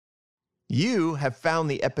You have found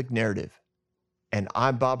the epic narrative, and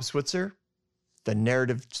I'm Bob Switzer, the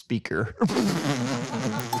narrative speaker.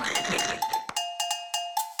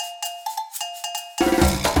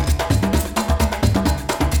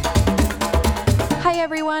 Hi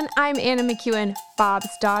everyone, I'm Anna McEwen,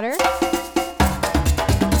 Bob's daughter.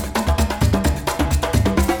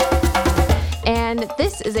 And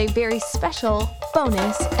this is a very special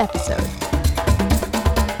bonus episode.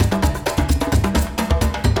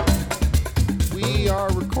 We are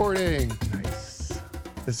recording. Nice.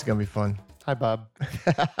 This is going to be fun. Hi, Bob.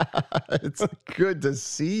 It's good to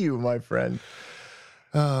see you, my friend.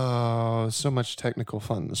 Oh, so much technical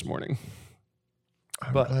fun this morning.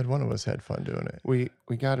 I'm But- glad one of us had fun doing it. We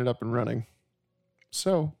got it up and running.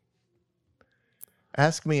 So,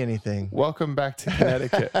 Ask me anything. welcome back to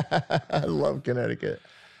Connecticut. I love Connecticut.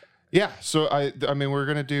 Yeah, so I mean, we're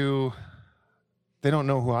going to do, they don't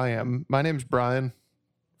know who I am. My name's Bryan.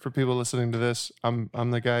 For people listening to this, I'm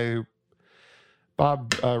the guy who,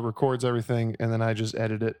 Bob records everything, and then I just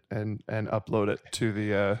edit it and upload it to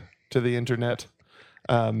the internet.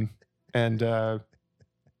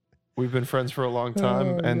 We've been friends for a long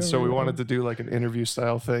time, and so we wanted to do like an interview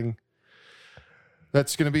style thing.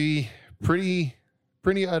 That's going to be pretty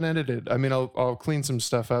unedited. I mean, I'll clean some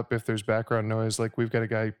stuff up if there's background noise. Like we've got a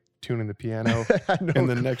guy tuning the piano in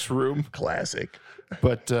the next room, Classic.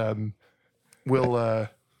 but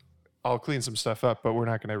I'll clean some stuff up, but we're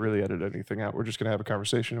not going to really edit anything out. We're just going to have a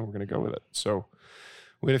conversation and we're going to go with it. So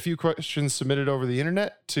we had a few questions submitted over the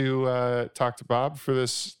internet to talk to Bob for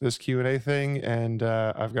this Q&A thing, and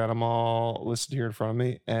I've got them all listed here in front of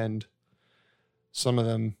me, and some of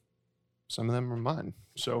them are mine.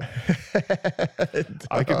 So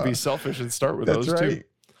I could be selfish and start with That's those right.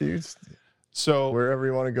 too. So Wherever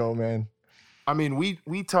you want to go, man. I mean,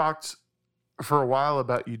 we talked for a while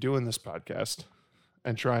about you doing this podcast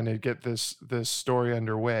and trying to get this story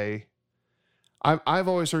underway. I've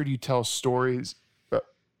always heard you tell stories,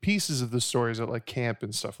 pieces of the stories at like camp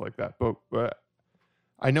and stuff like that. But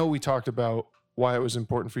I know we talked about why it was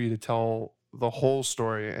important for you to tell the whole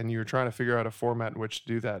story, and you were trying to figure out a format in which to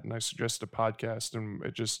do that. And I suggested a podcast, and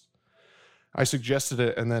I suggested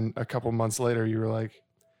it, and then a couple months later, you were like,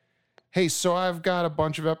 "Hey, so I've got a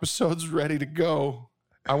bunch of episodes ready to go.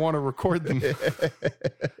 I want to record them.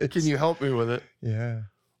 Can you help me with it?" Yeah.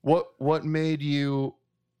 What made you?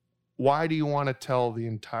 Why do you want to tell the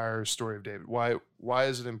entire story of David? Why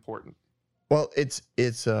is it important? Well, it's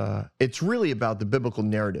really about the biblical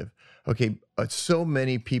narrative. Okay, so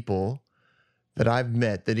many people that I've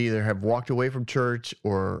met that either have walked away from church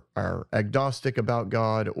or are agnostic about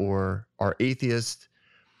God or are atheist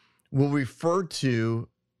will refer to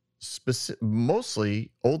mostly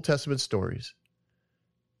Old Testament stories.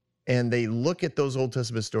 And they look at those Old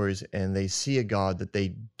Testament stories and they see a God that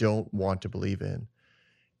they don't want to believe in.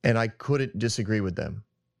 And I couldn't disagree with them.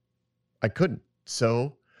 I couldn't.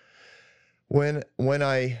 So when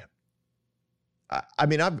I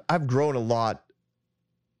mean, I've grown a lot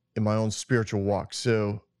in my own spiritual walk.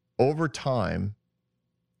 So over time,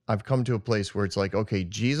 I've come to a place where it's like, okay,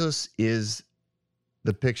 Jesus is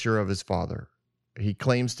the picture of his Father. He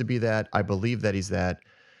claims to be that. I believe that he's that.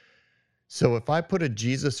 So if I put a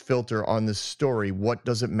Jesus filter on this story, what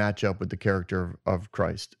does it match up with the character of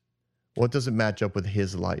Christ? What does it match up with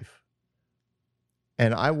his life?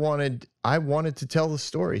 And I wanted to tell the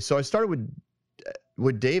story. So I started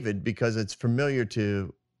with David because it's familiar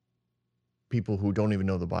to people who don't even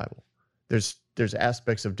know the Bible. There's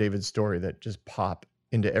aspects of David's story that just pop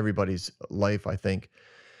into everybody's life, I think.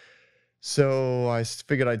 So I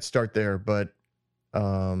figured I'd start there, but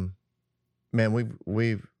man,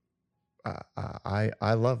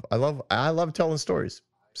 I love telling stories.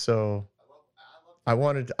 So I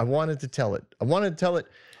wanted to tell it. I wanted to tell it.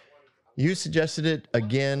 You suggested it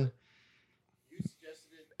again.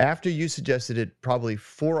 After you suggested it, probably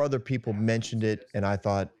 4 other people mentioned it, and I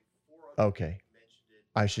thought, okay,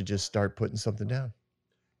 I should just start putting something down.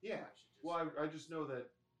 Yeah. Well, I just know that.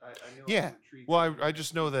 Yeah. Well, I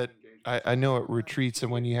just know that. I know at retreats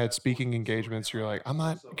and when you had speaking engagements, you're like, I'm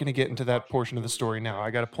not going to get into that portion of the story now.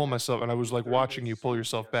 I got to pull myself. And I was like watching you pull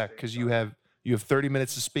yourself back because you have 30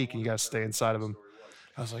 minutes to speak and you got to stay inside of them.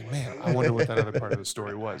 I was like, man, I wonder what that other part of the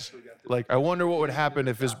story was. Like, I wonder what would happen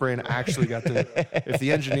if his brain actually if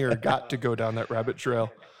the engineer got to go down that rabbit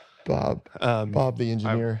trail. Bob the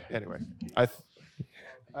engineer. Anyway,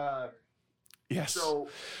 yes.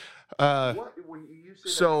 When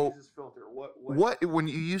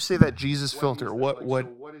you say that Jesus filter, what is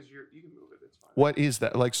your? You can move it. It's fine. What is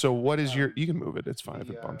that? Like, so what is your? You can move it. It's fine if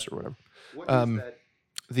it bumps or whatever. What is that?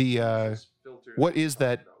 What is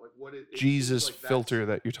that? Jesus filter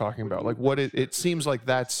that you're talking about? Like it seems like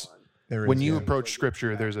that's There when is, you yeah. approach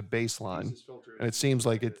scripture, there's a baseline, and it seems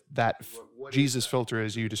like Jesus filter,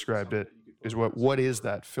 as you described it, is what is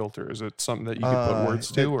that filter? Is it something that you could put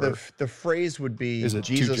words to, or the phrase would be is it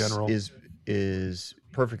too Jesus general? is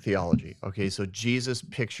perfect theology. Okay, so Jesus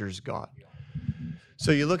pictures God.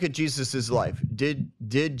 So you look at Jesus's life. Did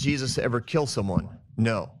Jesus ever kill someone?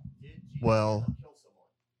 No. Well,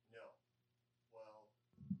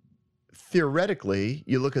 theoretically,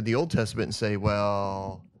 you look at the Old Testament and say,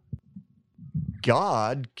 well,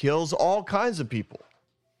 God kills all kinds of people.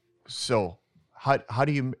 So how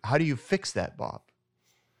do you fix that, Bob?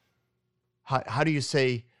 How do you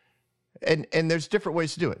say, and there's different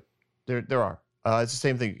ways to do it. There are. It's the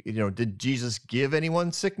same thing. Did Jesus give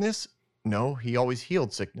anyone sickness? No, he always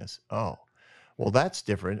healed sickness. Oh, well, that's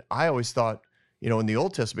different. I always thought, in the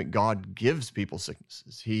Old Testament, God gives people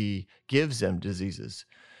sicknesses. He gives them diseases.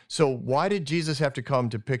 So why did Jesus have to come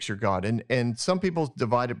to picture God? And some people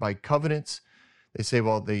divide it by covenants. They say,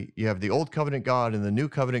 well, you have the old covenant God and the new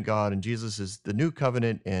covenant God, and Jesus is the new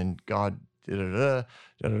covenant, and God, and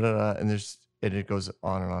it goes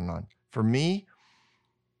on and on and on. For me,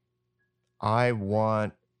 I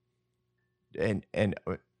want, and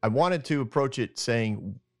I wanted to approach it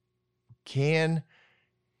saying, can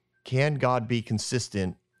God be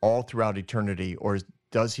consistent all throughout eternity, or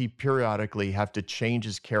does he periodically have to change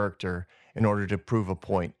his character in order to prove a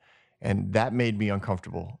point? And that made me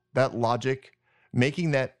uncomfortable. That logic,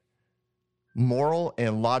 making that moral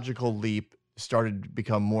and logical leap started to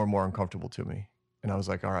become more and more uncomfortable to me. And I was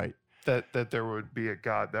like, all right. That there would be a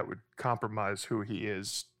God that would compromise who he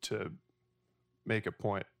is to make a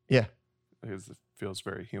point. Yeah. Because it feels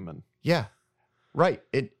very human. Yeah, right.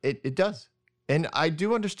 It does. And I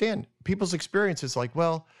do understand people's experience. It's like,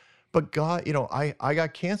 well, but God, I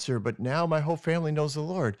got cancer, but now my whole family knows the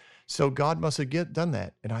Lord. So God must have done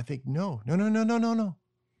that. And I think, no.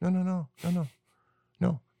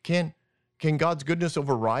 Can God's goodness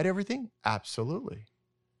override everything? Absolutely.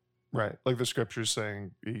 Right. Like the scripture's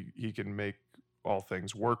saying he can make all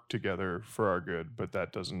things work together for our good, but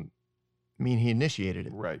that doesn't mean he initiated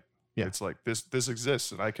it. Right. Yeah. It's like this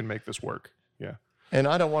exists and I can make this work. Yeah. And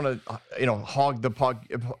I don't want to, hog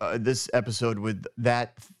this episode with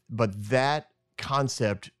that, but that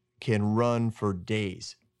concept can run for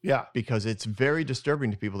days. Yeah. Because it's very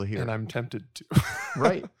disturbing to people to hear. And I'm tempted to.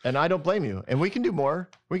 Right. And I don't blame you. And we can do more.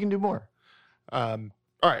 All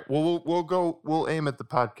right. Well, we'll aim at the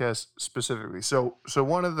podcast specifically. So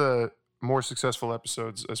one of the more successful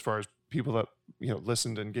episodes, as far as people that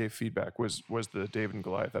listened and gave feedback, was the David and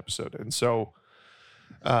Goliath episode. And so,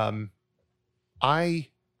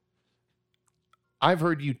 I've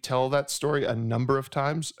heard you tell that story a number of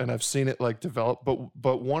times, and I've seen it like develop.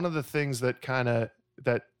 But one of the things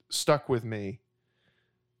that stuck with me,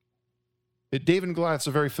 David and Goliath's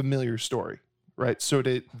a very familiar story, right? So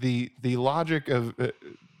the logic of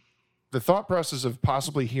the thought process of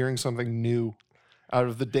possibly hearing something new out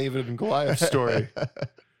of the David and Goliath story.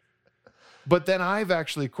 But then I've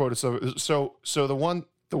actually quoted so the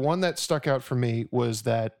one that stuck out for me was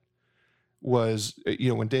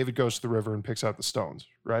when David goes to the river and picks out the stones,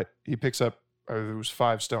 right? He picks up there was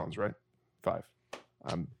 5 stones, right? 5.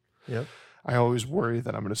 Yep. I always worry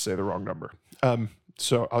that I'm going to say the wrong number.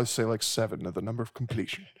 So I'll say like 7 of the number of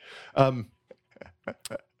completion. So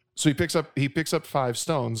he picks up 5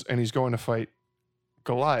 stones and he's going to fight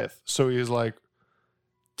Goliath. So he was like,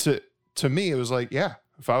 to me, it was like, yeah,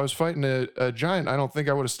 if I was fighting a giant, I don't think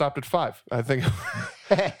I would have stopped at 5. I think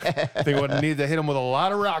I would need to hit him with a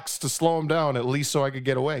lot of rocks to slow him down, at least so I could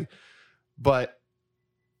get away. But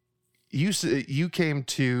you've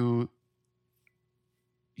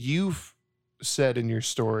said in your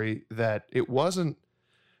story that it wasn't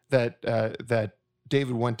that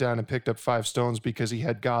David went down and picked up 5 stones because he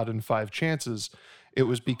had God and 5 chances. It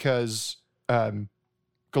was because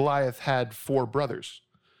Goliath had 4 brothers.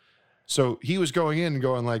 So he was going in and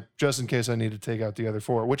going like, just in case I need to take out the other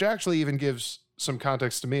 4, which actually even gives some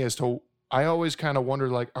context to me as to, I always kind of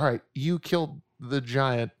wondered like, all right, you killed the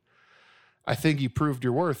giant. I think you proved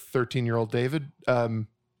your worth, 13-year-old David.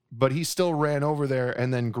 But he still ran over there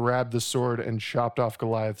and then grabbed the sword and chopped off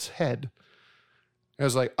Goliath's head. I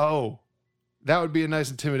was like, oh, that would be a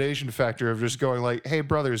nice intimidation factor of just going like, hey,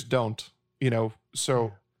 brothers, don't,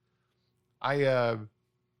 so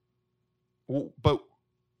but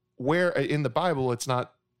where in the Bible, it's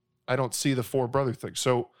not, I don't see the 4 brother thing.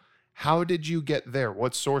 So how did you get there?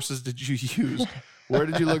 What sources did you use? Where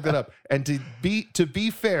did you look that up? And to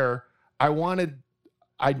be fair, I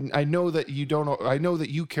know that you don't know. I know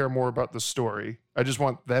that you care more about the story. I just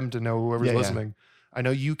want them to know, whoever's listening. I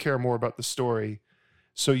know you care more about the story,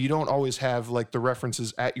 so you don't always have like the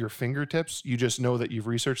references at your fingertips. You just know that you've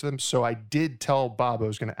researched them. So I did tell Bob I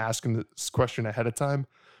was going to ask him this question ahead of time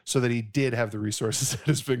so that he did have the resources at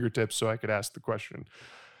his fingertips so I could ask the question.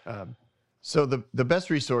 So the best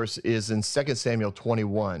resource is in 2 Samuel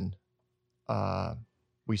 21.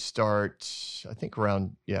 We start, I think,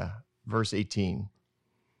 around, verse 18.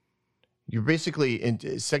 You basically, in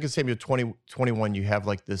 2 Samuel 21, you have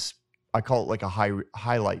like this, I call it like a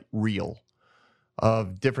highlight reel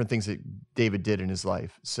of different things that David did in his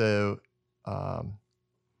life. So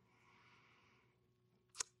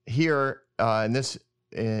here in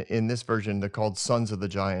this version, they're called sons of the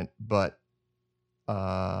giant, but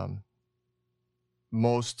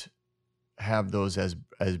most have those as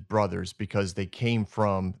brothers because they came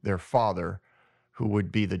from their father, who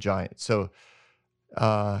would be the giant. So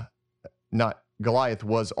not Goliath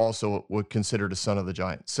was also considered a son of the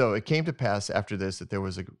giant. So it came to pass after this that there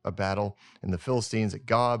was a battle in the Philistines at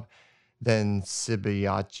Gob. Then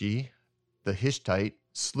Sibeachi, the Hittite,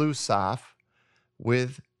 slew Saph,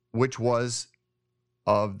 which was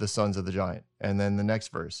of the sons of the giant. And then the next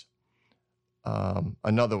verse,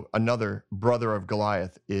 another brother of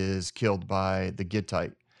Goliath is killed by the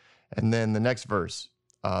Gittite. And then the next verse,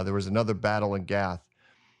 there was another battle in Gath.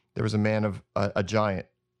 There was a man of a giant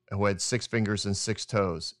who had 6 fingers and 6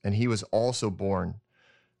 toes, and he was also born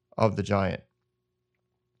of the giant.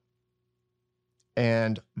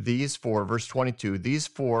 And these 4, verse 22, these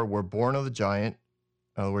 4 were born of the giant,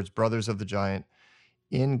 in other words, brothers of the giant,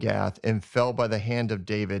 in Gath, and fell by the hand of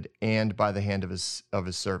David and by the hand of his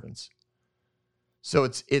servants. So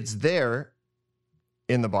it's there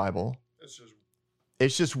in the Bible.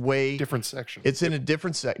 It's just way different section. It's in a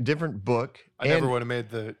different book. I never would have made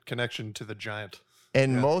the connection to the giant.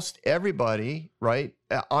 And most everybody, right?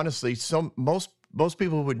 Honestly, most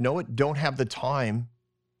people who would know it don't have the time.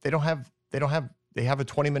 They have a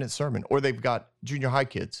 20-minute sermon, or they've got junior high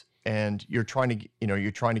kids, and you're trying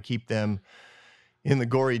to keep them in the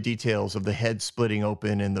gory details of the head splitting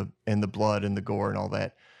open and the blood and the gore and all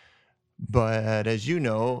that. But as you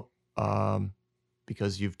know,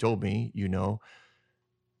 because you've told me, to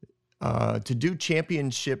do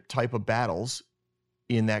championship type of battles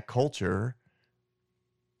in that culture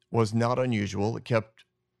was not unusual. It kept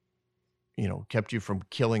you from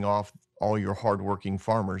killing off all your hardworking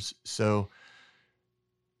farmers. So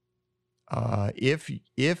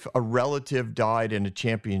if a relative died in a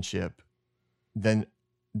championship, then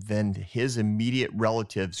his immediate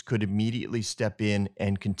relatives could immediately step in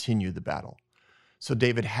and continue the battle. So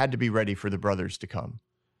David had to be ready for the brothers to come.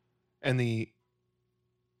 And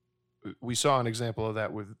we saw an example of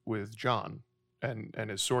that with John and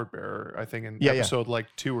his sword bearer, I think in episode like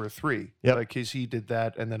 2 or 3. Yep. Like he did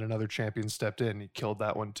that, and then another champion stepped in and he killed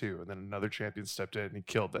that one too. And then another champion stepped in and he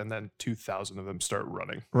killed, and then 2,000 of them start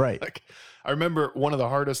running. Right. Like I remember one of the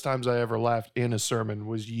hardest times I ever laughed in a sermon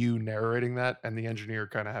was you narrating that and the engineer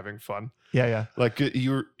kind of having fun. Yeah. Like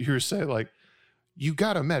you were saying, like, you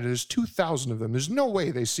got to admit, there's 2,000 of them. There's no way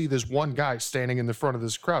they see this one guy standing in the front of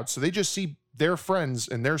this crowd. So they just see their friends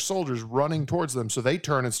and their soldiers running towards them. So they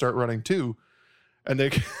turn and start running too. And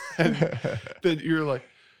then you're like,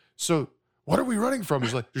 so what are we running from?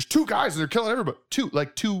 He's like, there's 2 guys and they're killing everybody.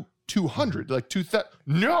 200, like 2,000.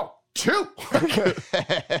 No, 2.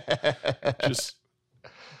 Just,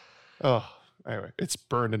 anyway, it's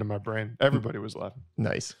burned into my brain. Everybody was laughing.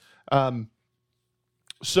 Nice.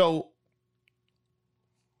 So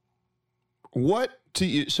what to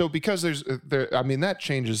you? So because that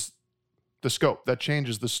changes the scope, that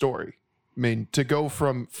changes the story. I mean, to go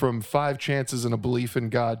from 5 chances and a belief in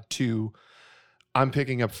God to I'm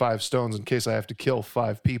picking up 5 stones in case I have to kill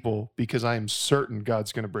 5 people because I am certain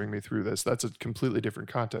God's going to bring me through this. That's a completely different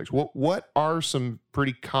context. What are some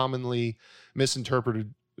pretty commonly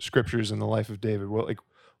misinterpreted scriptures in the life of David?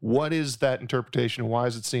 What is that interpretation, and why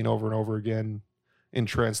is it seen over and over again in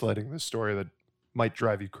translating this story that might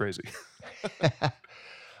drive you crazy?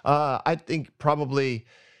 I think probably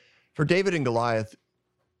for David and Goliath,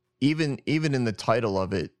 even in the title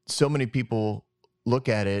of it, so many people look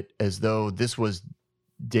at it as though this was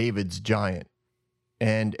David's giant.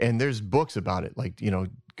 And there's books about it. Like,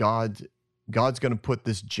 God's going to put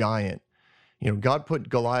this giant, God put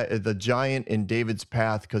Goliath, the giant, in David's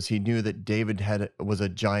path because he knew that David was a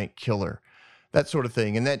giant killer, that sort of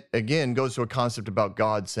thing. And that, again, goes to a concept about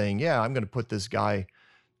God saying, yeah, I'm going to put this guy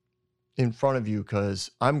in front of you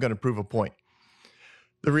because I'm going to prove a point.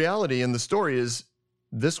 The reality in the story is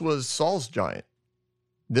this was Saul's giant.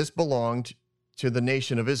 This belonged to the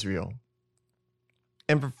nation of Israel.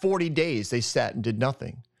 And for 40 days, they sat and did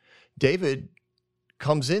nothing. David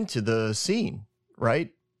comes into the scene,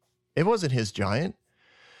 right? It wasn't his giant,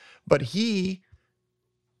 but he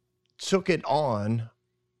took it on,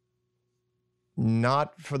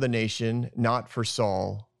 not for the nation, not for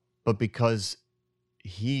Saul, but because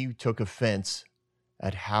he took offense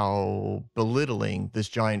at how belittling this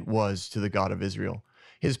giant was to the God of Israel.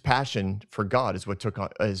 His passion for God is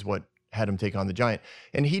what had him take on the giant,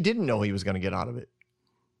 and he didn't know he was going to get out of it.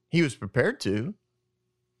 He was prepared to,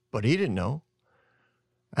 but he didn't know.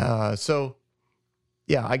 So,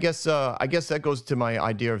 yeah, I guess that goes to my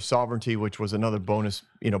idea of sovereignty, which was another bonus,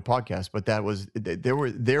 podcast. But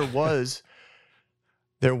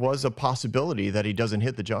there was a possibility that he doesn't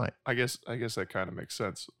hit the giant. I guess that kind of makes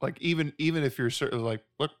sense. Like even if you're certain, like,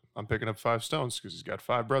 look, I'm picking up 5 stones because he's got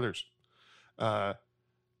 5 brothers.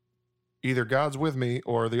 Either God's with me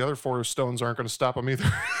or the other 4 stones aren't going to stop him either.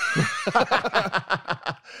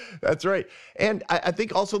 That's right. And I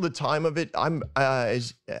think also the time of it, I'm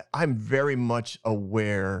very much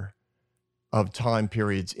aware of time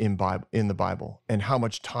periods in the Bible and how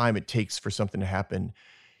much time it takes for something to happen.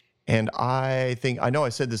 And I know I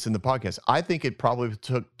said this in the podcast, I think it probably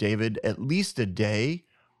took David at least a day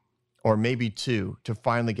or maybe 2 to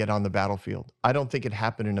finally get on the battlefield. I don't think it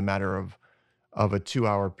happened in a matter of a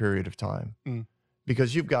 2-hour period of time,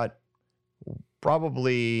 because you've got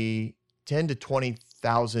probably 10 to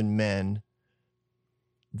 20,000 men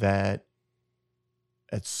that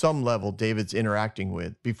at some level David's interacting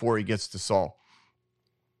with before he gets to Saul.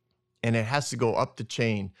 And it has to go up the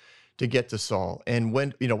chain to get to Saul. And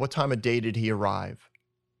when, what time of day did he arrive?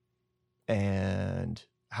 And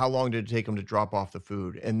how long did it take him to drop off the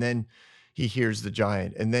food? And then he hears the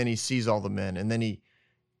giant, and then he sees all the men, and then he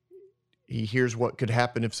hears what could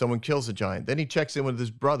happen if someone kills a giant. Then he checks in with his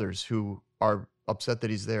brothers who are upset that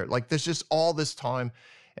he's there. Like, there's just all this time,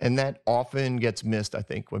 and that often gets missed, I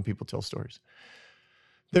think, when people tell stories.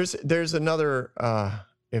 There's another,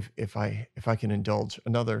 if I can indulge,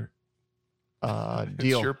 another deal.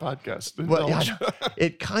 It's your podcast. Well, yeah,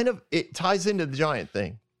 it ties into the giant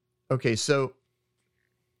thing. Okay, so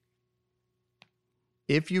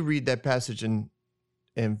if you read that passage in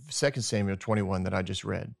 2 Samuel 21 that I just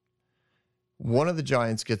read, one of the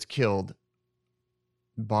giants gets killed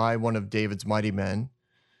by one of David's mighty men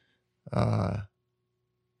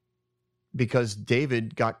because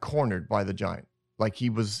David got cornered by the giant. Like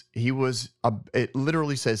it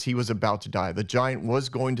literally says he was about to die. The giant was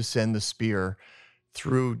going to send the spear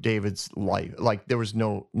through David's life. Like, there was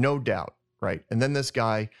no doubt, right? And then this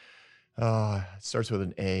guy, starts with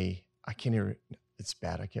an A. I can't even, it's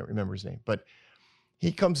bad. I can't remember his name, but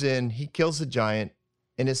he comes in, he kills the giant.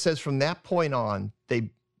 And it says from that point on,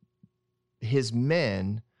 his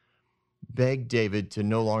men begged David to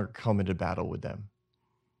no longer come into battle with them.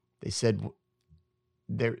 They said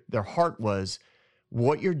their heart was,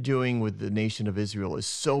 what you're doing with the nation of Israel is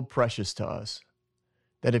so precious to us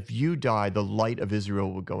that if you die, the light of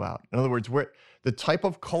Israel will go out. In other words, the type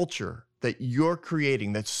of culture that you're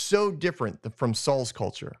creating that's so different from Saul's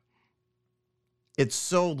culture, it's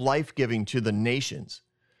so life-giving to the nations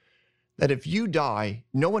that if you die,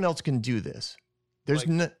 no one else can do this. There's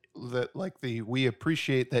we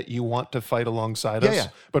appreciate that you want to fight alongside us,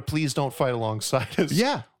 but please don't fight alongside us.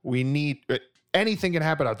 Yeah. We need, anything can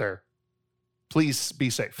happen out there. Please be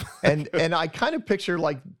safe. and I kind of picture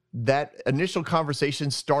like that initial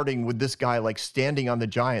conversation starting with this guy like standing on the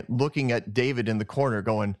giant, looking at David in the corner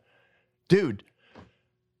going, dude,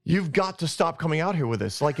 you've got to stop coming out here with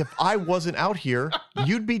this. Like, if I wasn't out here,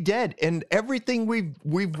 you'd be dead, and everything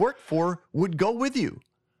we've worked for would go with you.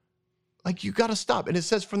 Like, you got to stop. And it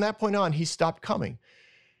says from that point on, he stopped coming.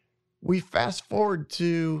 We fast forward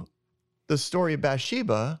to the story of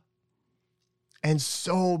Bathsheba, and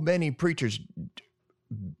so many preachers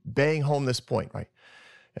bang home this point, right?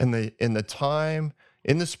 And in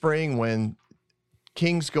the spring when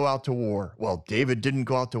kings go out to war. Well, David didn't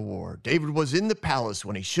go out to war. David was in the palace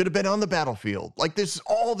when he should have been on the battlefield. Like, there's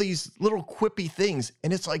all these little quippy things.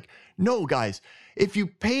 And it's like, no, guys, if you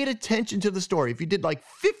paid attention to the story, if you did like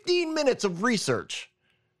 15 minutes of research,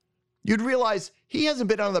 you'd realize he hasn't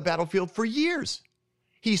been on the battlefield for years.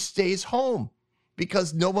 He stays home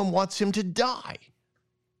because no one wants him to die.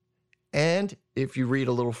 And if you read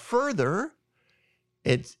a little further,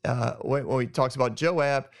 it's when he talks about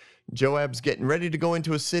Joab's getting ready to go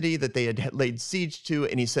into a city that they had laid siege to,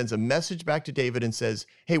 and he sends a message back to David and says,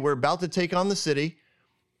 hey, we're about to take on the city.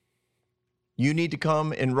 You need to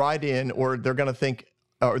come and ride in, or they're going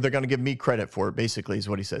to give me credit for it, basically, is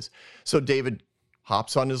what he says. So David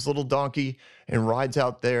hops on his little donkey and rides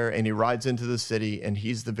out there, and he rides into the city, and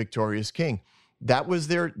he's the victorious king. That was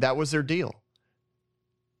their deal.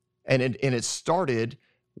 And it started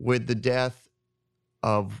with the death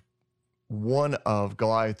of one of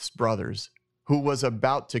Goliath's brothers who was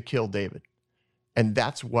about to kill David. And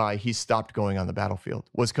that's why he stopped going on the battlefield,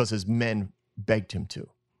 was because his men begged him to.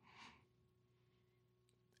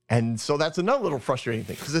 And so that's another little frustrating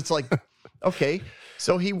thing, because it's like, okay,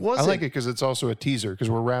 so he wasn't. I like it because it's also a teaser, because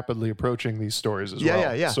we're rapidly approaching these stories as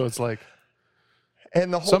well. Yeah. So it's like,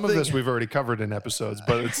 and the whole some thing, of this we've already covered in episodes,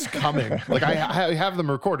 but it's coming. Like I have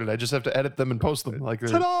them recorded. I just have to edit them and post them. Like,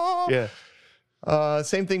 ta-da! Yeah.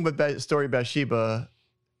 Same thing with story of Bathsheba,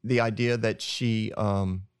 the idea that she,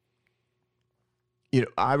 I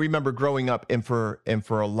remember growing up, and for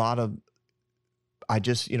a lot of,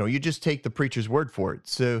 you just take the preacher's word for it.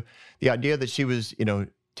 So the idea that she was,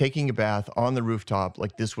 taking a bath on the rooftop,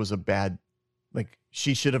 like this was a bad, like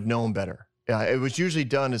she should have known better. It was usually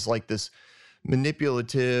done as like this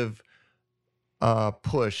manipulative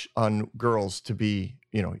push on girls to be,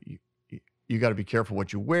 you got to be careful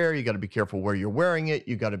what you wear. You got to be careful where you're wearing it.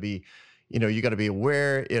 You got to be, you got to be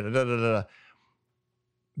aware.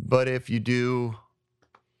 But if you do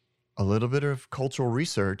a little bit of cultural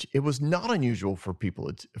research, it was not unusual for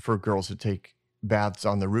girls to take baths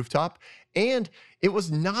on the rooftop. And it was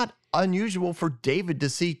not unusual for David to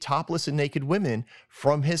see topless and naked women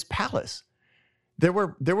from his palace. There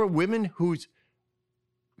were women whose,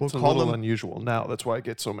 it's a little unusual now. That's why I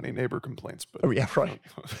get so many neighbor complaints. But oh, yeah, right.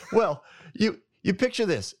 Well, you picture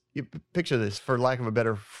this. You picture this, for lack of a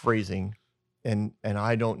better phrasing, and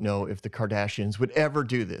I don't know if the Kardashians would ever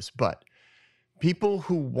do this, but people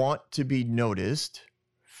who want to be noticed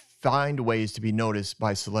find ways to be noticed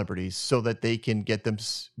by celebrities so that they can get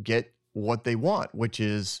what they want, which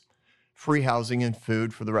is free housing and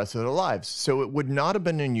food for the rest of their lives. So it would not have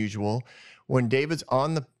been unusual when David's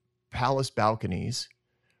on the palace balconies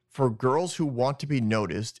for girls who want to be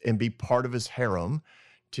noticed and be part of his harem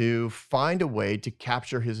to find a way to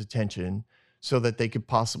capture his attention so that they could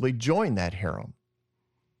possibly join that harem.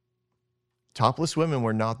 Topless women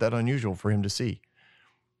were not that unusual for him to see.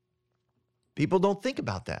 People don't think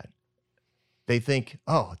about that. They think,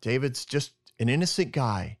 oh, David's just an innocent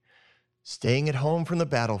guy staying at home from the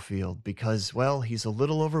battlefield because, well, he's a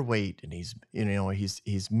little overweight and he's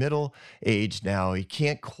middle-aged now. He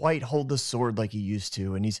can't quite hold the sword like he used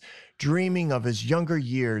to, and he's dreaming of his younger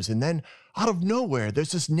years. And then out of nowhere,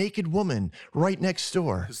 there's this naked woman right next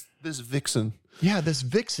door. This vixen. Yeah, this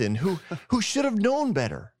vixen who should have known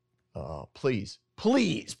better. Oh, please,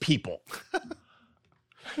 people.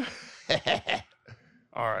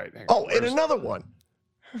 All right. Oh, and another one.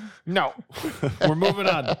 No, we're moving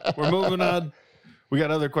on. We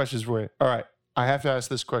got other questions for you. All right. I have to ask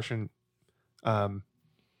this question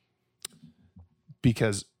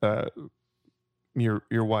because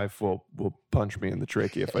your wife will punch me in the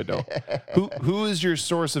trachea if I don't. Who is your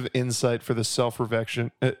source of insight for the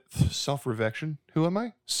self-rejection? Who am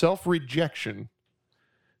I? Self-rejection.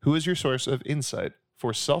 Who is your source of insight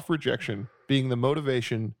for self-rejection being the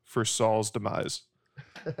motivation for Saul's demise?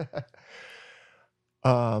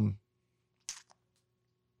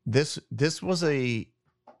 This was I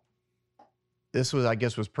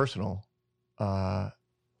guess was personal.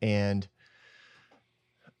 And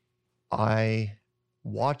I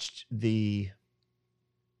watched the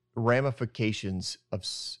ramifications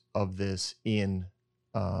of this in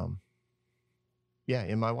my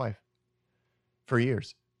wife for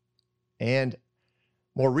years. And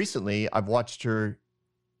more recently, I've watched her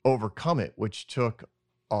overcome it, which took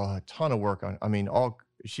a ton of work on. I mean,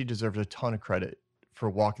 she deserves a ton of credit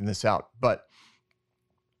for walking this out. But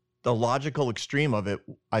the logical extreme of it,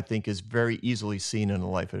 I think, is very easily seen in the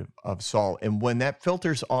life of Saul. And when that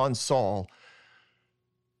filters on Saul,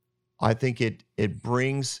 I think it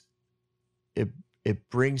brings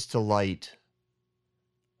to light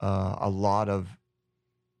a lot of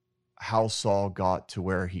how Saul got to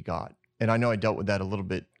where he got. And I know I dealt with that a little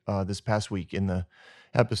bit this past week in the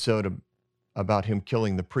episode about him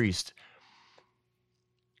killing the priest.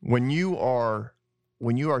 When you are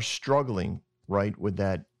struggling, right, with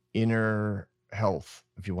that inner health,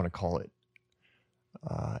 if you want to call it,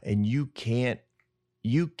 and you can't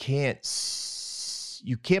be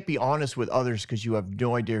honest with others because you have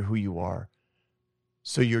no idea who you are.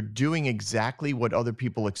 So you're doing exactly what other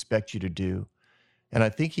people expect you to do. And I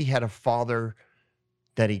think he had a father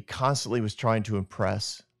that he constantly was trying to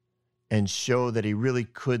impress and show that he really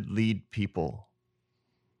could lead people.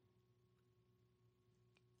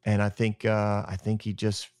 And I think he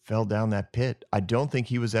just fell down that pit. I don't think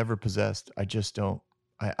he was ever possessed. I just don't.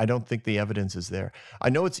 I don't think the evidence is there. I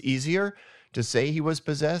know it's easier to say he was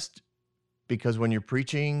possessed because when you're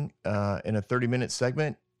preaching in a 30-minute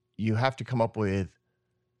segment, you have to come up with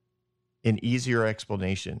an easier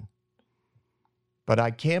explanation. But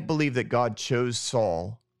I can't believe that God chose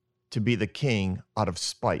Saul to be the king out of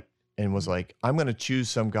spite and was like, I'm going to choose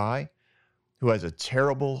some guy who has a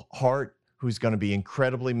terrible heart, who's going to be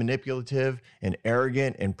incredibly manipulative and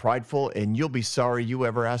arrogant and prideful, and you'll be sorry you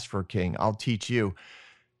ever asked for a king. I'll teach you.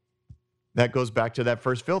 That goes back to that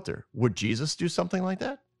first filter. Would Jesus do something like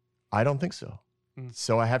that? I don't think so.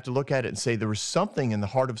 So I have to look at it and say there was something in the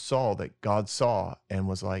heart of Saul that God saw and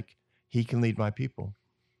was like, he can lead my people.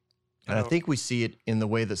 And I think we see it in the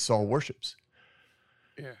way that Saul worships.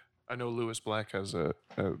 Yeah. I know Lewis Black has the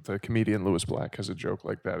comedian Lewis Black has a joke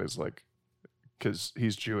like that. Is like, because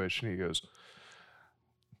he's Jewish, and he goes,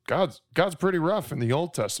 God's pretty rough in the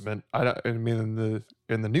Old Testament. I mean,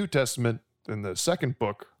 in the New Testament, in the second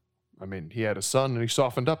book, I mean, he had a son and he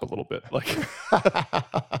softened up a little bit. Like,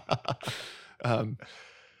 all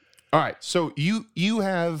right. So you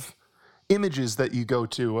have images that you go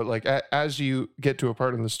to, like as you get to a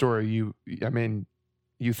part in the story, you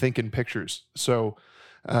think in pictures. So,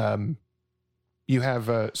 you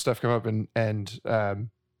have stuff come up and are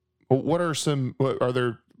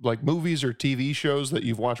there like movies or TV shows that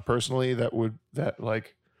you've watched personally that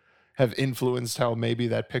like have influenced how maybe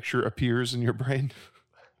that picture appears in your brain?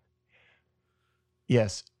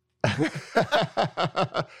 Yes.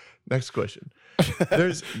 Next question.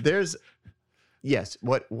 There's yes.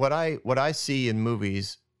 What I see in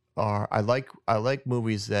movies are I like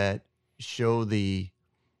movies that show the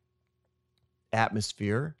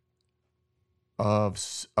atmosphere of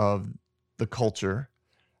the culture,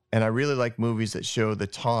 and I really like movies that show the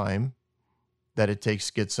time that it takes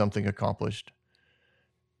to get something accomplished.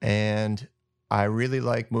 And I really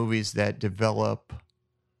like movies that develop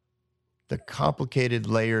the complicated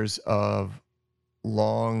layers of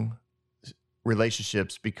long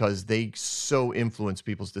relationships because they so influence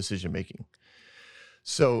people's decision making.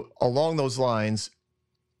 So along those lines,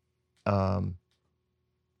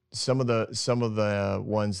 some of the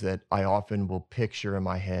ones that I often will picture in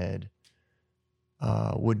my head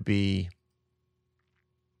would be,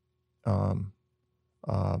 well,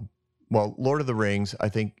 Lord of the Rings, I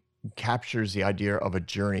think captures the idea of a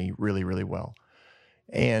journey really, really well.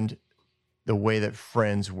 And the way that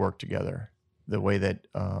friends work together, the way that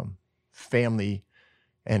family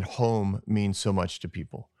and home means so much to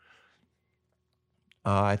people.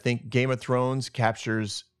 I think Game of Thrones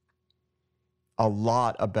captures a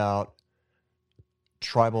lot about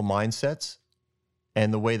tribal mindsets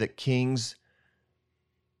and the way that kings,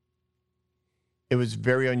 it was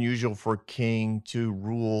very unusual for a king to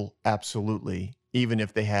rule absolutely, even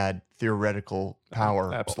if they had theoretical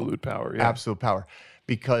power. Absolute power, yeah. Absolute power.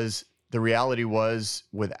 Because the reality was,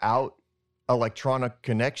 without electronic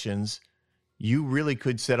connections, you really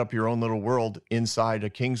could set up your own little world inside a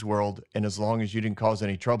king's world, and as long as you didn't cause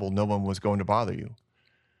any trouble, no one was going to bother you.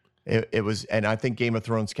 It was, and I think Game of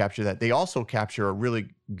Thrones captured that. They also capture a really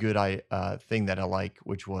good thing that I like,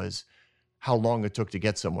 which was how long it took to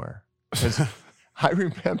get somewhere. Because I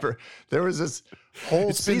remember there was this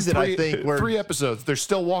whole season, I think, where 3 episodes, they're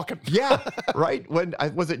still walking. Yeah, right. When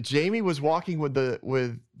was it Jamie was walking with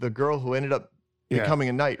the girl who ended up becoming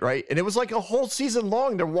a knight, right? And it was like a whole season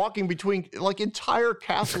long. They're walking between, like, entire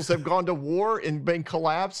castles have gone to war and been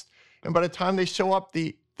collapsed, and by the time they show up,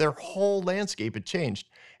 their whole landscape had changed.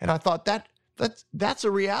 And I thought that's a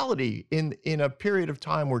reality in a period of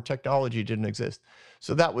time where technology didn't exist.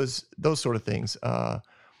 So that was those sort of things.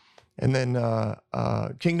 And then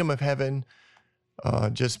Kingdom of Heaven,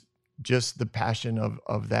 just the passion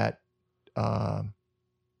of that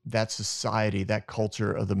society, that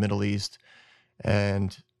culture of the Middle East.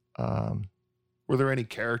 And were there any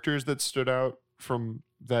characters that stood out from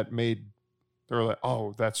that they were like,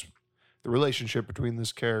 oh, that's the relationship between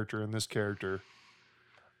this character and this character?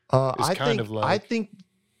 I can't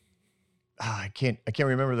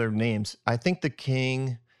remember their names. I think the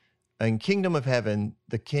king in Kingdom of Heaven,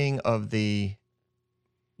 the king of the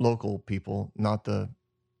local people, not the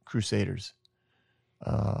Crusaders.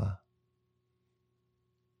 I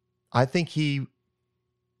think he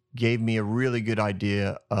gave me a really good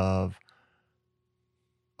idea of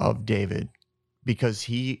David, because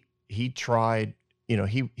he tried,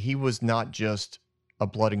 he was not just a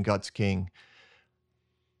blood and guts king.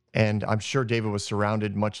 And I'm sure David was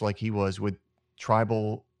surrounded, much like he was, with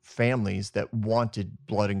tribal families that wanted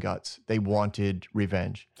blood and guts. They wanted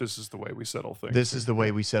revenge. This is the way we settle things. This is the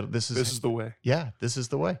way we settle. This is the way. Yeah, this is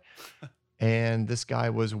the way. And this guy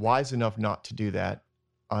was wise enough not to do that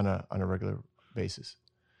on a regular basis.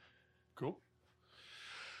 Cool.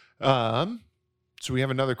 So we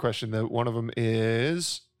have another question. That one of them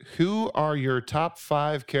is, who are your top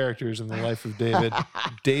 5 characters in the life of David?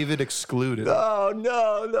 David excluded.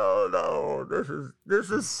 No.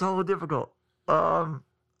 This is so difficult. Okay.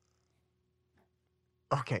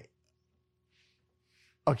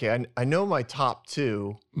 I know my top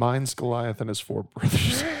 2. Mine's Goliath and his 4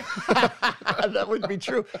 brothers. That would be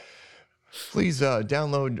true. Please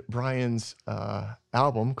download Bryan's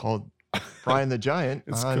album called Bryan the Giant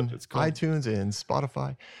on iTunes and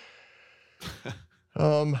Spotify.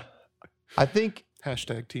 I think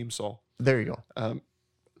 # Team Soul. there you go.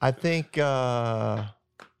 I think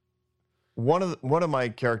one of my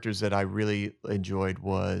characters that I really enjoyed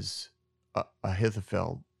was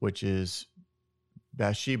Ahithophel, which is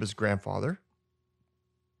Bathsheba's grandfather.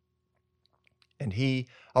 And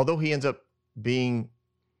although he ends up being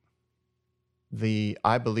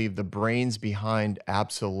I believe the brains behind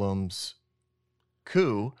Absalom's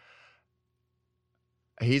coup,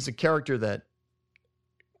 he's a character that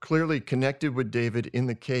clearly connected with David in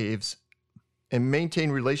the caves and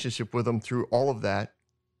maintained relationship with him through all of that.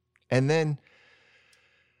 And then,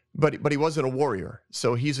 but he wasn't a warrior.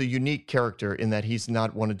 So he's a unique character in that he's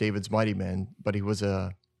not one of David's mighty men, but he was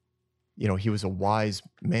a wise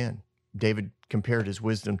man. David compared his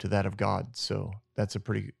wisdom to that of God. So that's a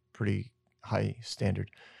pretty high standard.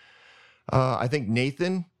 I think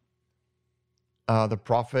Nathan, the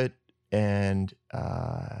prophet, and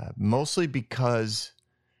mostly because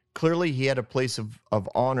clearly he had a place of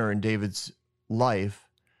honor in David's life,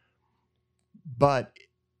 but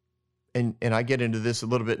and I get into this a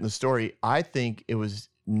little bit in the story. I think it was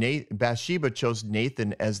Bathsheba chose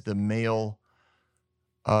Nathan as the male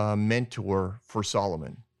mentor for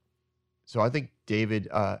Solomon. So I think David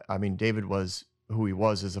was who he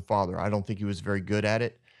was as a father. I don't think he was very good at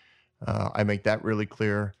it. I make that really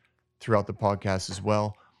clear throughout the podcast as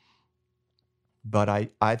well. But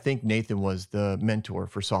I think Nathan was the mentor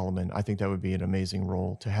for Solomon. I think that would be an amazing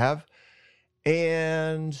role to have.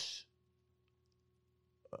 And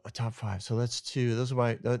a top 5. So that's 2. Those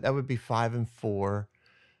are that would be 5 and 4.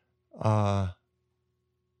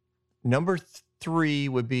 Number 3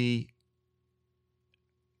 would be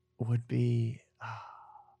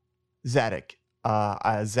Zadok.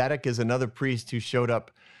 Zadok is another priest who showed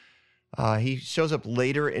up. He shows up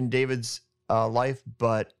later in David's life,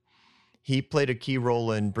 but he played a key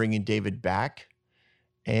role in bringing David back.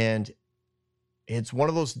 And it's one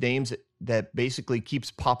of those names that basically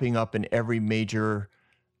keeps popping up in every major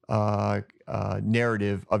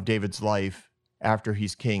narrative of David's life after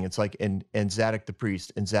he's king. It's like, and Zadok the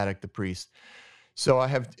priest, and Zadok the priest. So I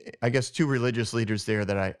have, I guess, 2 religious leaders there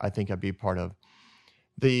that I think I'd be a part of.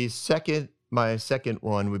 My second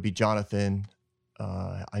one would be Jonathan.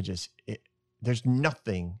 There's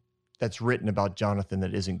nothing that's written about Jonathan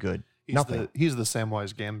that isn't good. Nothing. He's the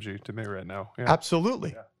Samwise Gamgee to me right now. Yeah.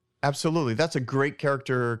 Absolutely. Yeah. Absolutely. That's a great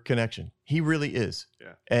character connection. He really is.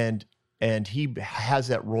 Yeah. And he has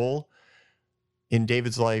that role in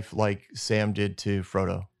David's life like Sam did to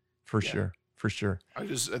Frodo, for sure. For sure. I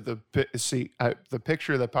just the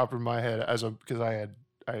picture that popped in my head because I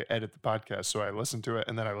edit the podcast, so I listened to it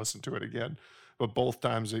and then I listened to it again. But both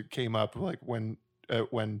times it came up like when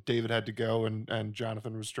David had to go and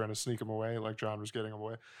Jonathan was trying to sneak him away, like John was getting him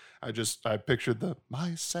away. I pictured the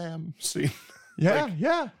 "My Sam" scene. Yeah, like,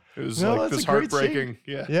 yeah. It was like this heartbreaking.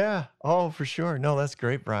 Yeah. Yeah. Oh, for sure. No, that's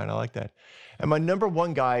great, Bryan. I like that. And my number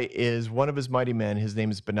 1 guy is one of his mighty men. His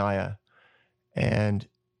name is Benaiah. And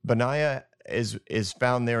Benaiah is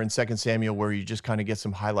found there in 2 Samuel, where you just kind of get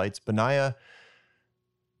some highlights. Benaiah,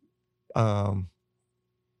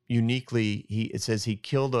 uniquely, it says he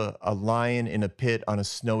killed a lion in a pit on a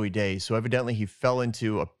snowy day. So evidently he fell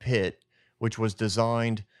into a pit which was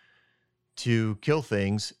designed to kill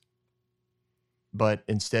things, but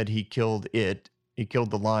instead he killed it. He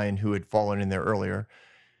killed the lion who had fallen in there earlier.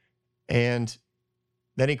 And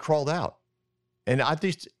then he crawled out. And I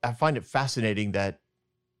find it fascinating that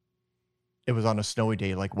it was on a snowy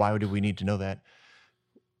day. Like, why would we need to know that?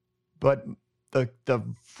 But the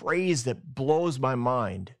phrase that blows my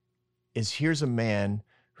mind is, here's a man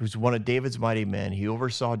who's one of David's mighty men. He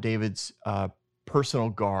oversaw David's personal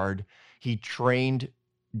guard. He trained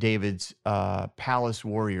David's palace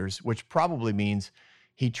warriors, which probably means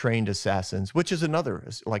he trained assassins, which is another,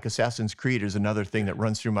 like Assassin's Creed is another thing that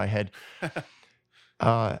runs through my head.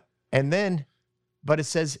 And then, but it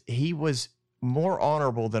says he was more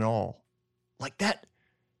honorable than all. Like that,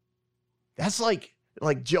 that's like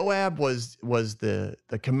Joab was the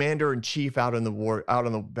commander in chief out on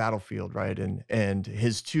the battlefield, right? And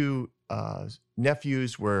his 2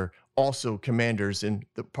 nephews were also commanders in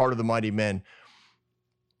the part of the mighty men.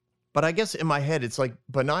 But I guess in my head, it's like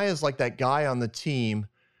Benaiah is like that guy on the team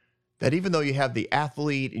that even though you have the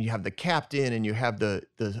athlete and you have the captain and you have the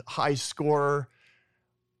high scorer,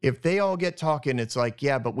 if they all get talking, it's like,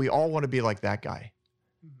 yeah, but we all want to be like that guy.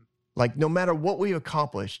 Mm-hmm. Like no matter what we've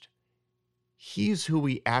accomplished, he's who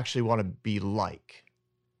we actually want to be like.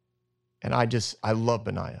 And I love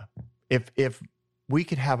Benaiah. If we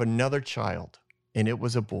could have another child and it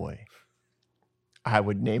was a boy, I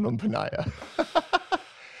would name him Benaiah.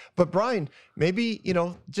 But Bryan, maybe,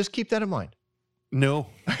 just keep that in mind. No.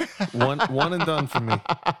 One and done for me.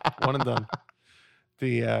 One and done.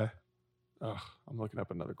 I'm looking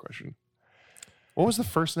up another question. What was the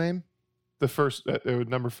first name? The first, it was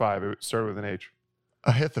number 5. It started with an H.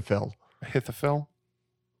 Ahithophel. Ahithophel?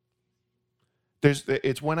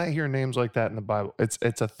 It's when I hear names like that in the Bible, it's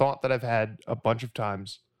a thought that I've had a bunch of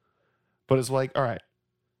times, but it's like, all right,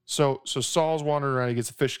 so Saul's wandering around, he gets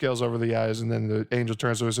the fish scales over the eyes, and then the angel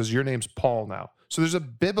turns to him and says, your name's Paul now. So there's a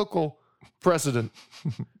biblical precedent,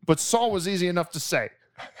 but Saul was easy enough to say.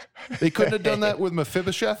 They couldn't have done that with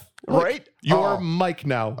Mephibosheth, look, right? You're Mike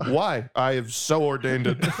now. Why? I have so ordained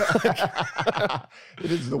it.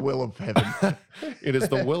 It is the will of heaven. It is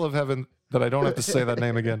the will of heaven that I don't have to say that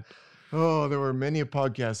name again. Oh, there were many a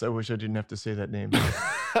podcast I wish I didn't have to say that name.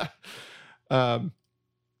 All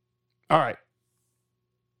right.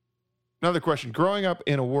 Another question. Growing up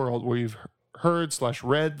in a world where you've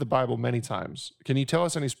heard/read the Bible many times, can you tell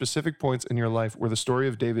us any specific points in your life where the story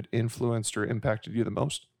of David influenced or impacted you the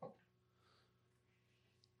most?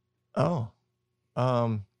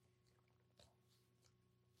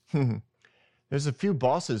 There's a few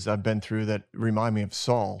bosses I've been through that remind me of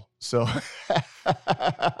Saul. So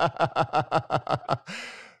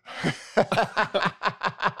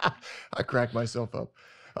I crack myself up.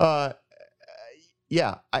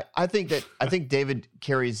 Yeah, I think David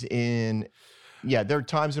carries in. Yeah, there are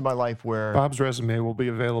times in my life where Bob's resume will be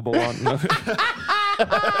available on.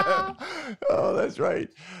 Oh, that's right.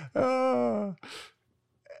 No,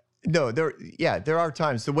 there are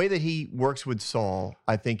times. The way that he works with Saul,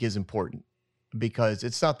 I think, is important because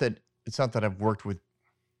it's not that I've worked with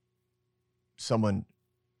someone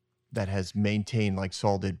that has maintained like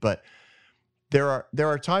Saul did, but there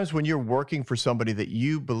are times when you're working for somebody that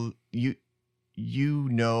you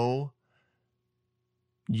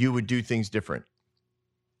would do things different.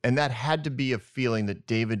 And that had to be a feeling that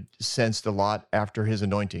David sensed a lot after his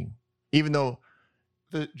anointing, even though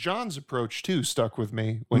John's approach too stuck with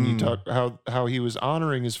me when you talk how he was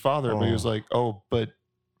honoring his father, but he was like, oh, but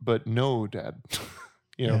no, Dad,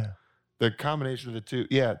 the combination of the two.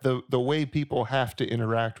 Yeah. The way people have to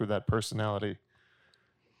interact with that personality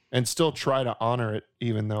and still try to honor it,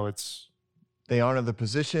 even though they honor the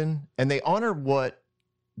position and they honor what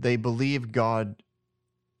they believe God,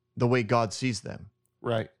 the way God sees them.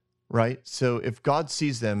 Right. So if God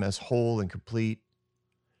sees them as whole and complete,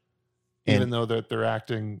 even though they're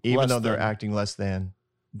acting less than,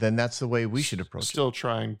 then that's the way we should approach it. Still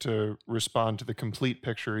trying to respond to the complete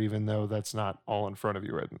picture, even though that's not all in front of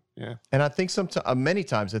you, right? Yeah. And I think many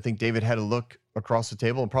times, I think David had to look across the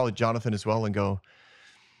table, and probably Jonathan as well, and go,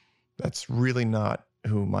 that's really not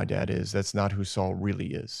who my dad is. That's not who Saul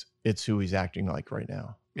really is. It's who he's acting like right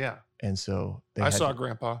now. Yeah. And so I saw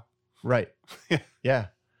Grandpa. Right. Yeah.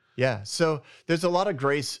 Yeah. So there's a lot of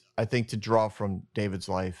grace, I think, to draw from David's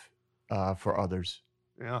life for others.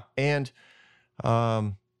 Yeah. And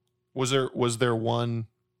was there one?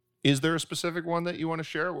 Is there a specific one that you want to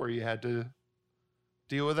share where you had to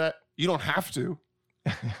deal with that? You don't have to.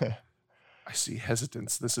 I see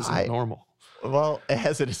hesitance. This isn't normal. Well,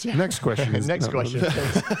 hesitance. Next question. Next question.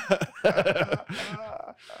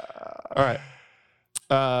 All right.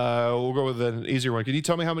 We'll go with an easier one. Can you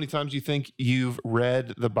tell me how many times you think you've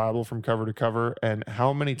read the Bible from cover to cover, and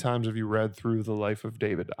how many times have you read through the life of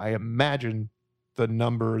David? I imagine the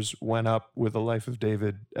numbers went up with the life of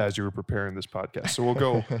David as you were preparing this podcast. So we'll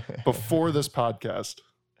go before this podcast.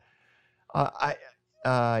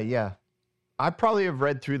 Yeah. I probably have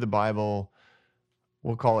read through the Bible,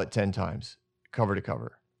 we'll call it 10 times, cover to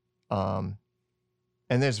cover. And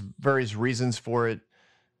there's various reasons for it.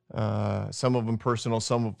 Some of them personal,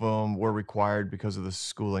 some of them were required because of the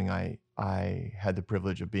schooling I had the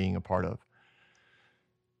privilege of being a part of.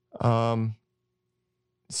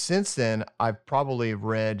 Since then, I've probably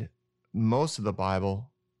read most of the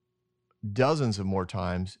Bible dozens of more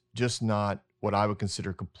times, just not what I would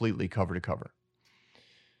consider completely cover to cover.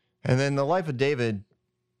 And then the life of David,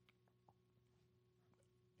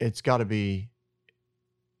 it's got to be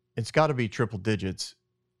triple digits.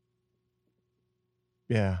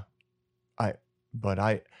 Yeah. I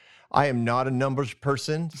am not a numbers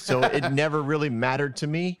person, so it never really mattered to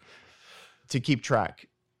me. to keep track.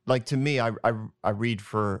 Like to me, I read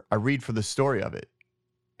for the story of it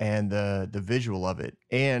and the visual of it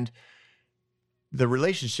and the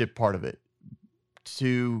relationship part of it.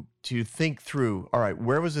 To think through, all right,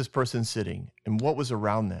 where was this person sitting and what was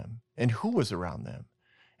around them and who was around them?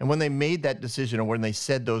 And when they made that decision or when they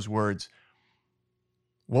said those words,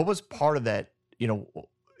 what was part of that?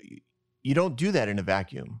 You don't do that in a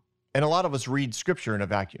vacuum. And a lot of us read scripture in a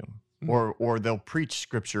vacuum, or they'll preach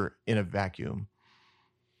scripture in a vacuum,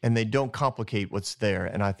 and they don't complicate what's there.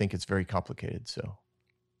 And I think it's very complicated. So,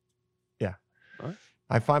 yeah, right.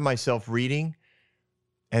 I find myself reading,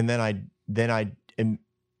 and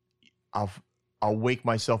I'll wake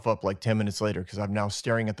myself up like 10 minutes later because I'm now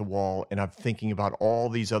staring at the wall and I'm thinking about all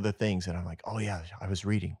these other things, and I'm like, oh yeah, I was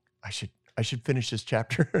reading. I should finish this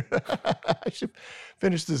chapter. I should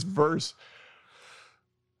finish this verse.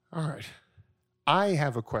 All right. I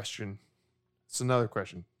have a question. It's another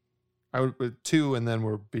question. I would put 2 and then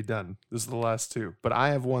we'll be done. This is the last 2. But I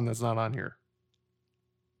have one that's not on here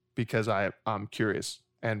because I'm curious.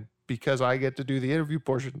 And because I get to do the interview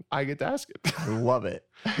portion, I get to ask it. Love it.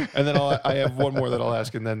 And then I have one more that I'll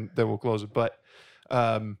ask and then we'll close it. But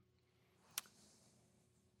I'm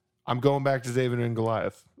going back to David and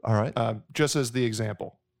Goliath. All right. Just as the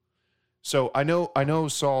example. So I know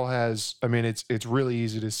Saul has, I mean, it's really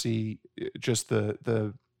easy to see just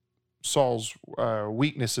the Saul's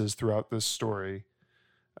weaknesses throughout this story,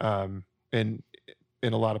 and in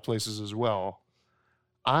a lot of places as well.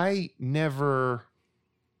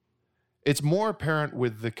 It's more apparent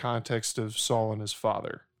with the context of Saul and his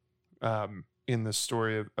father, in the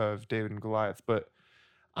story of David and Goliath. But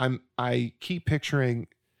I keep picturing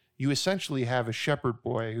you essentially have a shepherd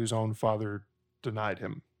boy whose own father denied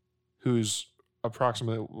him, who's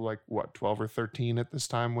approximately like what, 12 or 13 at this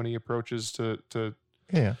time when he approaches to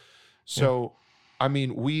yeah. So, yeah. I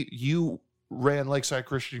mean, you ran Lakeside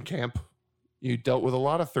Christian Camp. You dealt with a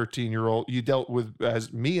lot of 13-year-old. You dealt with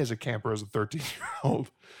me as a camper as a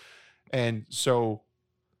 13-year-old. And so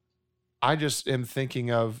I just am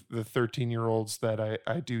thinking of the 13-year-olds that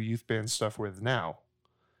I do youth band stuff with now.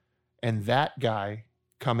 And that guy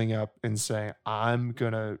coming up and saying, I'm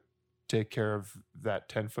going to take care of that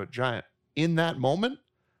 10-foot giant. In that moment,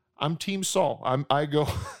 I'm Team Saul. I go,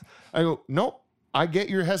 nope, I get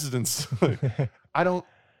your hesitance. I don't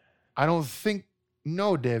think,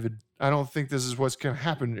 no, David, I don't think this is what's going to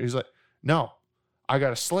happen. He's like, no, I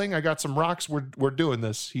got a sling. I got some rocks. We're doing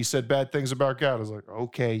this. He said bad things about God. I was like,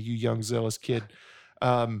 okay, you young zealous kid.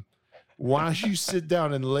 Why don't you sit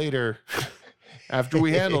down and later, after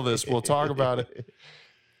we handle this, we'll talk about it.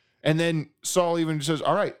 And then Saul even says,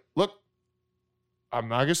 all right, look, I'm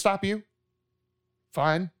not going to stop you.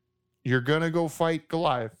 Fine. You're going to go fight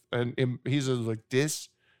Goliath. And he's like, this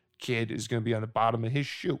kid is going to be on the bottom of his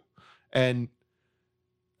shoe. And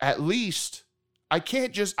at least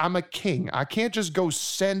I'm a king. I can't just go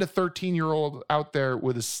send a 13-year-old out there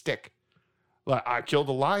with a stick. Like, I killed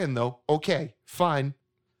a lion though. Okay, fine.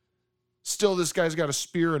 Still, this guy's got a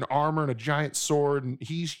spear and armor and a giant sword, and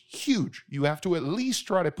he's huge. You have to at least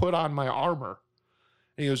try to put on my armor.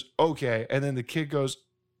 And he goes, okay. And then the kid goes,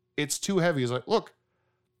 it's too heavy. He's like, look,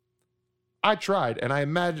 I tried. And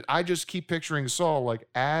I just keep picturing Saul, like,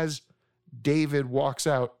 as David walks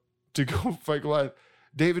out to go fight Goliath,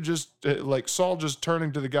 David just, like, Saul just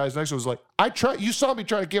turning to the guys next to him was like, you saw me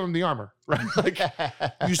try to give him the armor, right? Like,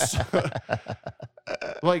 you saw,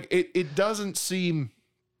 like, it doesn't seem,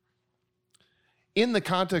 in the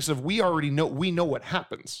context of we know what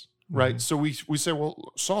happens, right? Mm-hmm. So we say,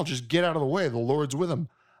 well, Saul, just get out of the way. The Lord's with him.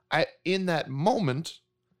 In that moment,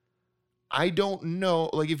 I don't know.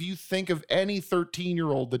 Like, if you think of any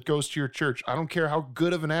 13-year-old that goes to your church, I don't care how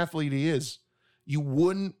good of an athlete he is, you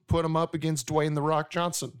wouldn't put him up against Dwayne "The Rock"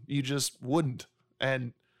 Johnson. You just wouldn't.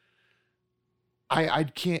 And I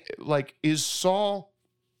can't, like, is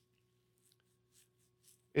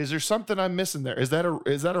there something I'm missing there? Is that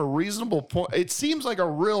a reasonable point? It seems like a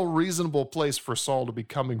real reasonable place for Saul to be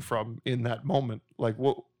coming from in that moment. Like,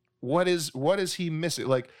 what is he missing?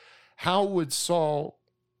 Like, how would Saul,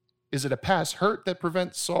 is it a past hurt that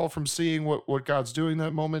prevents Saul from seeing what God's doing in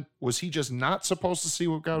that moment? Was he just not supposed to see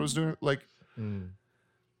what God was doing? Like,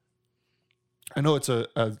 I know it's a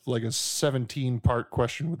 17-part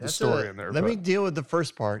question with the story in there. Let me deal with the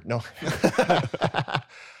first part. No.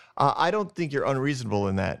 I don't think you're unreasonable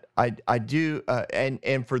in that. I do,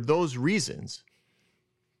 and for those reasons,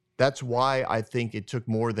 that's why I think it took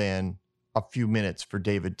more than a few minutes for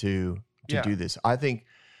David to do this. I think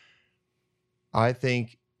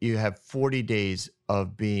you have 40 days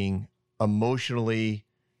of being emotionally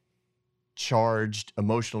charged,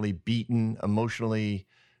 emotionally beaten, emotionally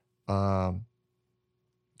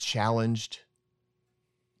challenged,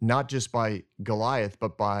 not just by Goliath,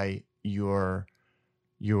 but by your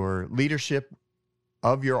leadership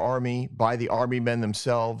of your army, by the army men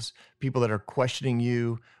themselves, people that are questioning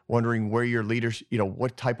you, wondering where your leaders,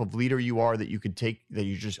 what type of leader you are that you could take,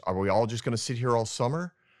 are we all just going to sit here all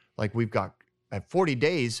summer? Like at 40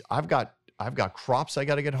 days, I've got crops I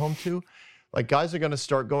got to get home to. Like guys are going to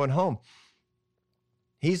start going home.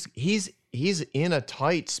 He's in a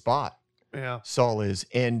tight spot. Yeah. Saul is.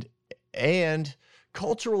 And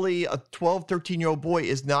culturally, a 12, 13-year-old boy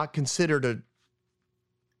is not considered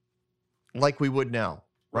like we would now,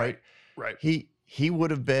 right? Right. He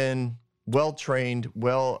would have been well-trained,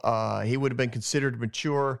 he would have been considered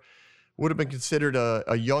mature, would have been considered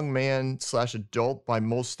a young man / adult by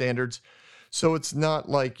most standards. So it's not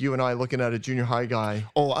like you and I looking at a junior high guy.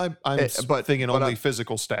 Oh, I'm thinking only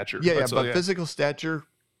physical stature. Yeah, physical stature,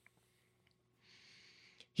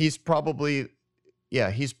 he's probably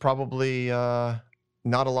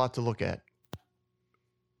not a lot to look at.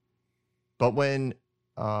 But when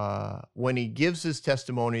he gives his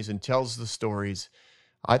testimonies and tells the stories,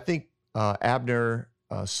 I think Abner,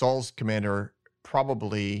 Saul's commander,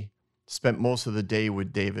 probably spent most of the day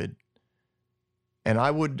with David. And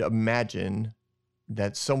I would imagine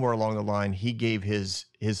that somewhere along the line, he gave his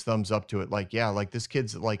thumbs up to it. Like, yeah, like this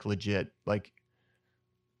kid's like legit. Like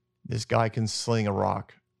this guy can sling a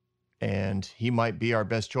rock and he might be our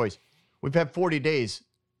best choice. We've had 40 days.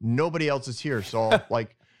 Nobody else is here. So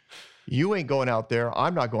like, you ain't going out there.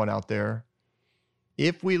 I'm not going out there.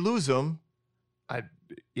 If we lose him,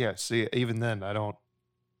 see, even then, I don't.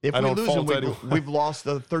 If we lose him, we've lost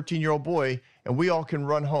the 13-year-old boy, and we all can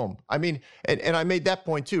run home. I mean, and I made that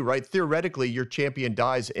point too, right? Theoretically, your champion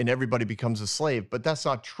dies and everybody becomes a slave, but that's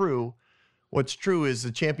not true. What's true is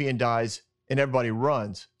the champion dies and everybody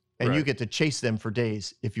runs, and you get to chase them for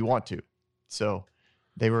days if you want to. So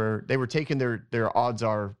they were taking their odds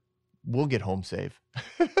are, we'll get home safe.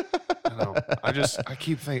 I know. I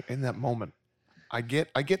keep thinking in that moment, I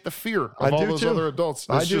get the fear of all those other adults.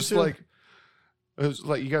 It's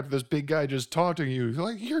like you got this big guy just taunting you. He's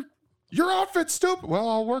like, your outfit's stupid. Well,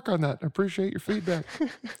 I'll work on that. I appreciate your feedback.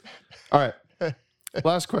 All right.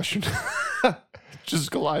 Last question.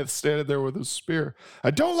 Just Goliath standing there with his spear.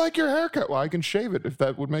 I don't like your haircut. Well, I can shave it if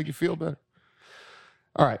that would make you feel better.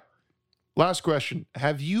 All right. Last question.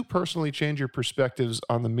 Have you personally changed your perspectives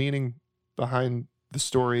on the meaning behind the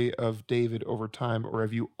story of David over time, or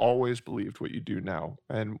have you always believed what you do now?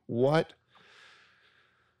 And what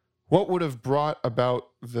would have brought about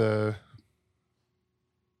the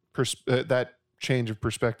that change of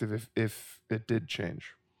perspective if it did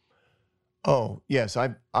change? Oh, yes.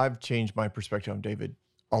 I've changed my perspective on David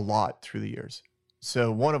a lot through the years.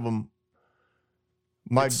 So one of them,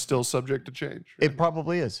 it's still subject to change. Right? It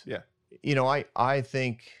probably is. Yeah. I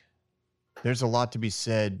think there's a lot to be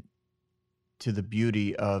said to the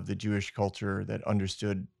beauty of the Jewish culture that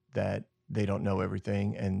understood that they don't know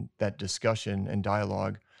everything, and that discussion and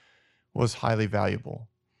dialogue was highly valuable.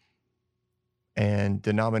 And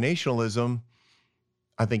denominationalism,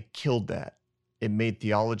 I think, killed that. It made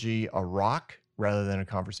theology a rock rather than a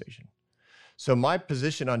conversation. So my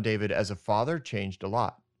position on David as a father changed a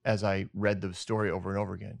lot as I read the story over and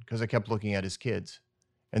over again, because I kept looking at his kids.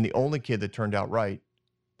 And the only kid that turned out right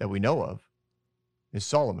that we know of is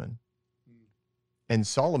Solomon. And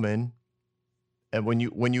Solomon, and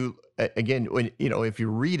if you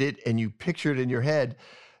read it and you picture it in your head,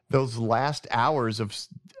 those last hours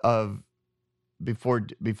of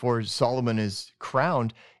before Solomon is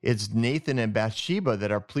crowned, it's Nathan and Bathsheba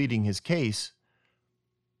that are pleading his case.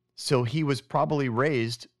 So he was probably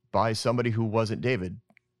raised by somebody who wasn't David,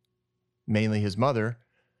 mainly his mother.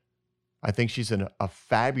 I think she's a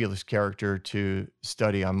fabulous character to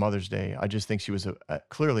study on Mother's Day. I just think she was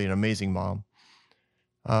clearly an amazing mom.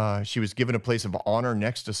 She was given a place of honor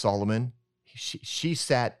next to Solomon. She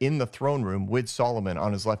sat in the throne room with Solomon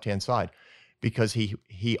on his left-hand side because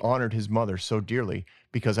he honored his mother so dearly,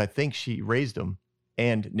 because I think she raised him,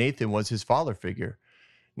 and Nathan was his father figure.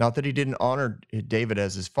 Not that he didn't honor David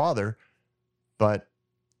as his father, but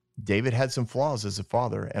David had some flaws as a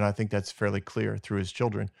father, and I think that's fairly clear through his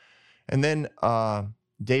children. And then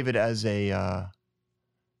David as a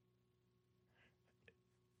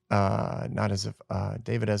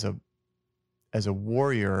David as a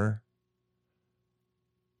warrior,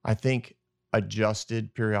 I think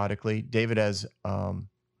adjusted periodically. David as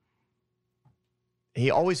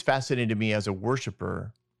he always fascinated me as a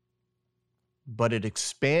worshiper, but it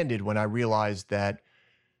expanded when I realized that,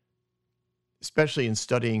 especially in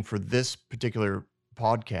studying for this particular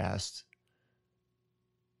podcast,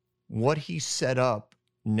 what he set up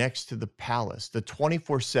next to the palace, the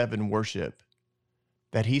 24/7 worship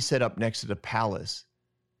that he set up next to the palace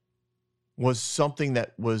was something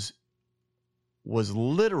that was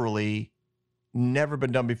literally never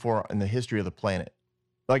been done before in the history of the planet.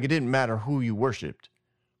 Like, it didn't matter who you worshiped.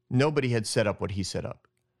 Nobody had set up what he set up.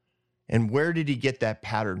 And where did he get that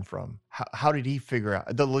pattern from? How did he figure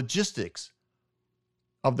out the logistics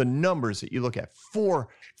of the numbers that you look at?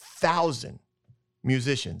 4,000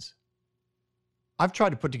 musicians. I've tried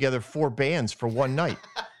to put together 4 bands for one night.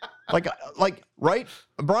 Like, right?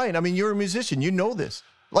 Bryan, I mean, you're a musician. You know this.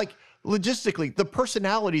 Like, logistically, the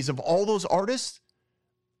personalities of all those artists,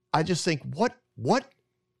 I just think, what?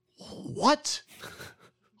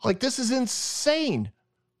 Like, this is insane.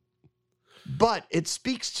 But it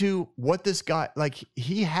speaks to what this guy, like,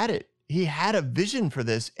 he had it. He had a vision for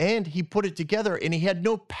this, and he put it together, and he had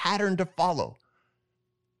no pattern to follow,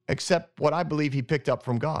 except what I believe he picked up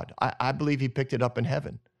from God. I believe he picked it up in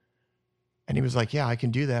heaven. And he was like, yeah, I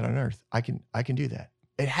can do that on earth. I can do that.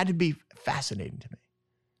 It had to be fascinating to me.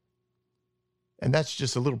 And that's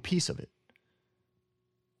just a little piece of it,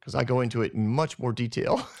 because I go into it in much more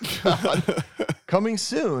detail. Coming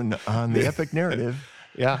soon on the Epic Narrative.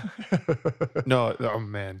 Yeah. No, oh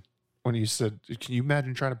man. When you said, can you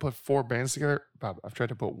imagine trying to put 4 bands together? Bob, I've tried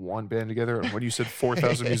to put 1 band together, and when you said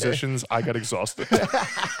 4,000 musicians, I got exhausted.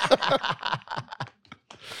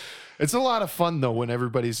 It's a lot of fun though when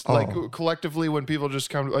everybody's like collectively, when people just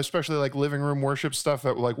come, especially like living room worship stuff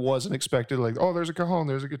that like wasn't expected. Like, oh, there's a cajon,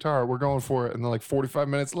 there's a guitar, we're going for it, and then like 45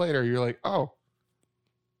 minutes later, you're like, oh,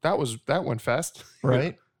 that went fast,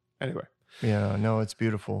 Right? Anyway, yeah, no, it's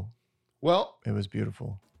beautiful. Well, it was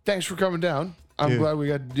beautiful. Thanks for coming down. I'm glad we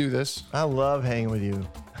got to do this. I love hanging with you.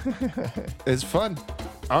 It's fun.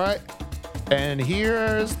 All right, and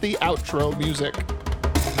here's the outro music.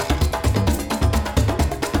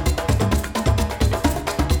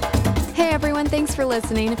 Hey everyone, thanks for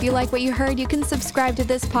listening. If you like what you heard, you can subscribe to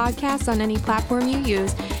this podcast on any platform you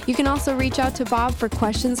use. You can also reach out to Bob for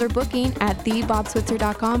questions or booking at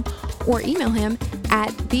thebobswitzer.com or email him at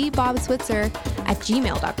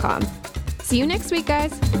thebobswitzer@gmail.com. See you next week,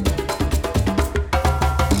 guys.